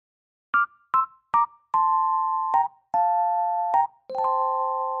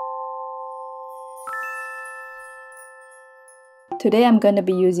Today I'm going to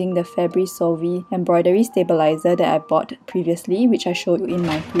be using the fabri-solvy embroidery stabilizer that I bought previously, which I showed you in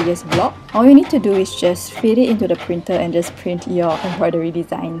my previous vlog. All you need to do is just feed it into the printer and just print your embroidery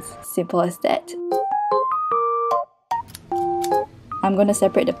designs. Simple as that. I'm going to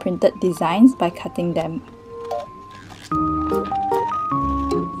separate the printed designs by cutting them.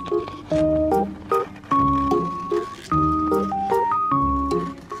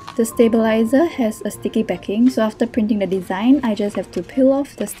 The stabilizer has a sticky backing, so after printing the design, I just have to peel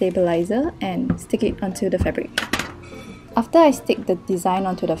off the stabilizer and stick it onto the fabric. After I stick the design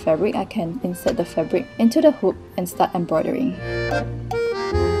onto the fabric, I can insert the fabric into the hoop and start embroidering.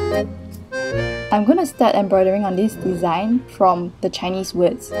 I'm going to start embroidering on this design from the Chinese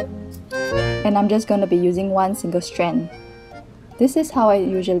words, and I'm just going to be using one single strand. This is how I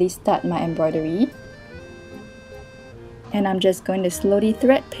usually start my embroidery. And I'm just going to slowly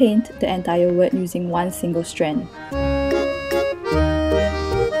thread paint the entire word using one single strand.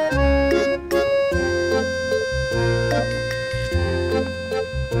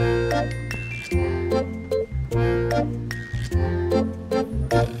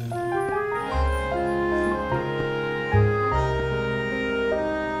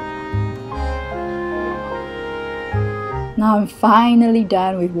 Now I'm finally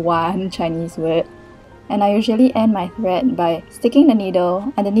done with one Chinese word. And I usually end my thread by sticking the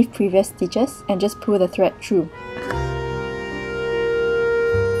needle underneath previous stitches and just pull the thread through.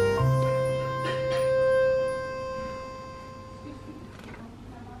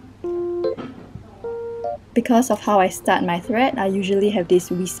 Because of how I start my thread, I usually have these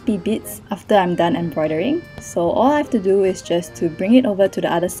wispy bits after I'm done embroidering. So all I have to do is just to bring it over to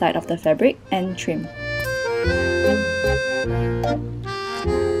the other side of the fabric and trim.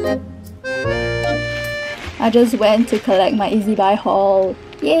 I just went to collect my ezbuy haul.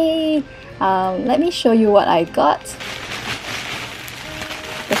 Yay! Let me show you what I got.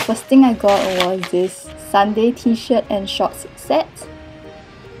 The first thing I got was this Sunday t-shirt and shorts set.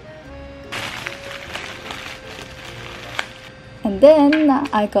 And then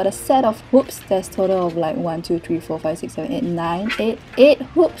I got a set of hoops. There's a total of like 1, 2, 3, 4, 5, 6, 7, 8, 9, 8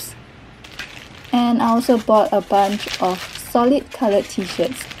 hoops. And I also bought a bunch of solid colored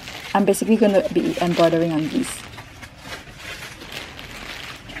t-shirts. I'm basically going to be embroidering on these.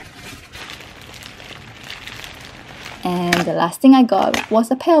 And the last thing I got was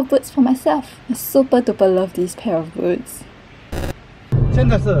a pair of boots for myself. I super duper love this pair of boots. 现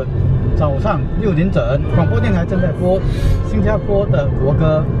在是早上6点整，广播电台正在播新加坡的国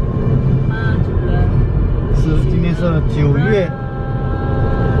歌。今天是9月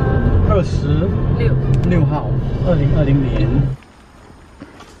26号，2020年。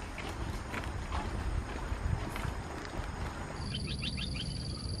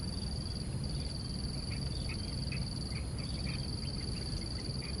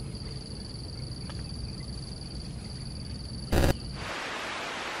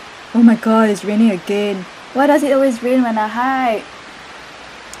Oh my god, it's raining again. Why does it always rain when I hike?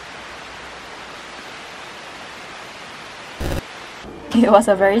 It was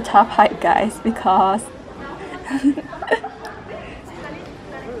a very tough hike, guys, because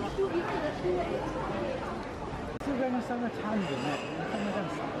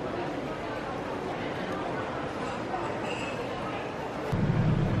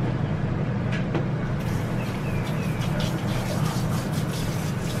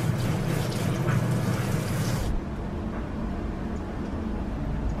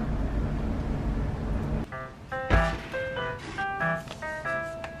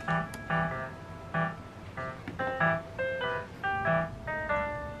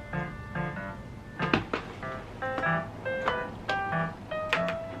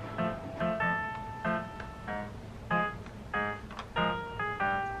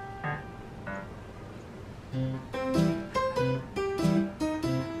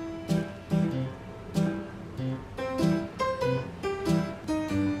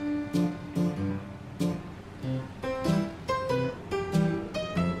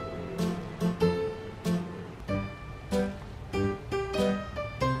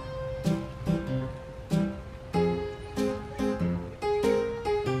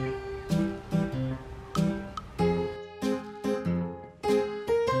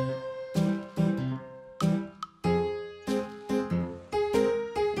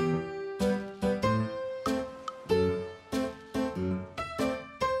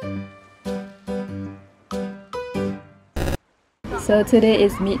So today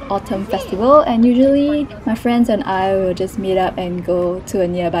is Mid-Autumn Festival, and usually my friends and I will just meet up and go to a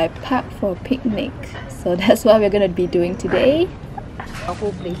nearby park for a picnic. So that's what we're gonna be doing today.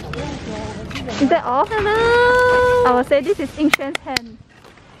 Is that all? Hello! I will say this is Ingshan's hand.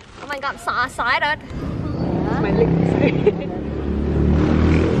 Oh my god, so excited! My leg inside.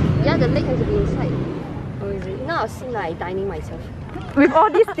 Yeah, the leg has to be inside. Oh, is it? Now I'll seem like dining myself. With all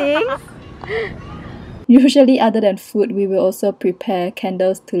these things? Usually, other than food, we will also prepare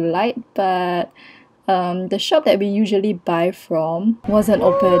candles to light, but the shop that we usually buy from wasn't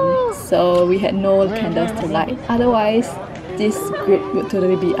open, so we had no candles to light. Otherwise, this group would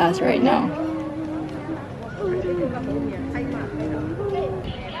totally be us right now.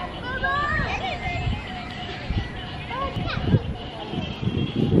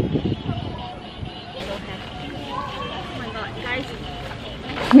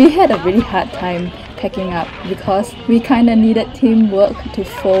 We had a really hard time packing up because we kind of needed teamwork to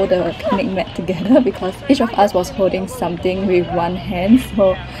fold the picnic mat together because each of us was holding something with one hand,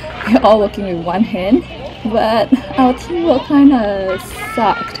 so we're all working with one hand. But our teamwork kind of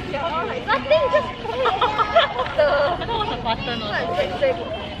sucked. Nothing, just the button on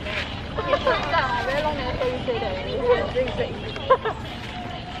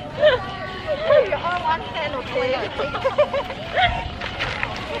you're all one hand, okay?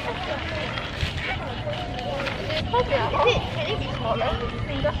 Can it be smaller?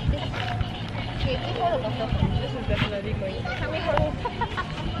 Okay, give her the bottle. This is definitely going.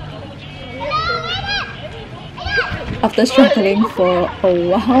 After struggling for a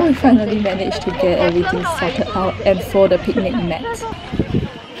while, we finally managed to get everything sorted out and fold the picnic mat.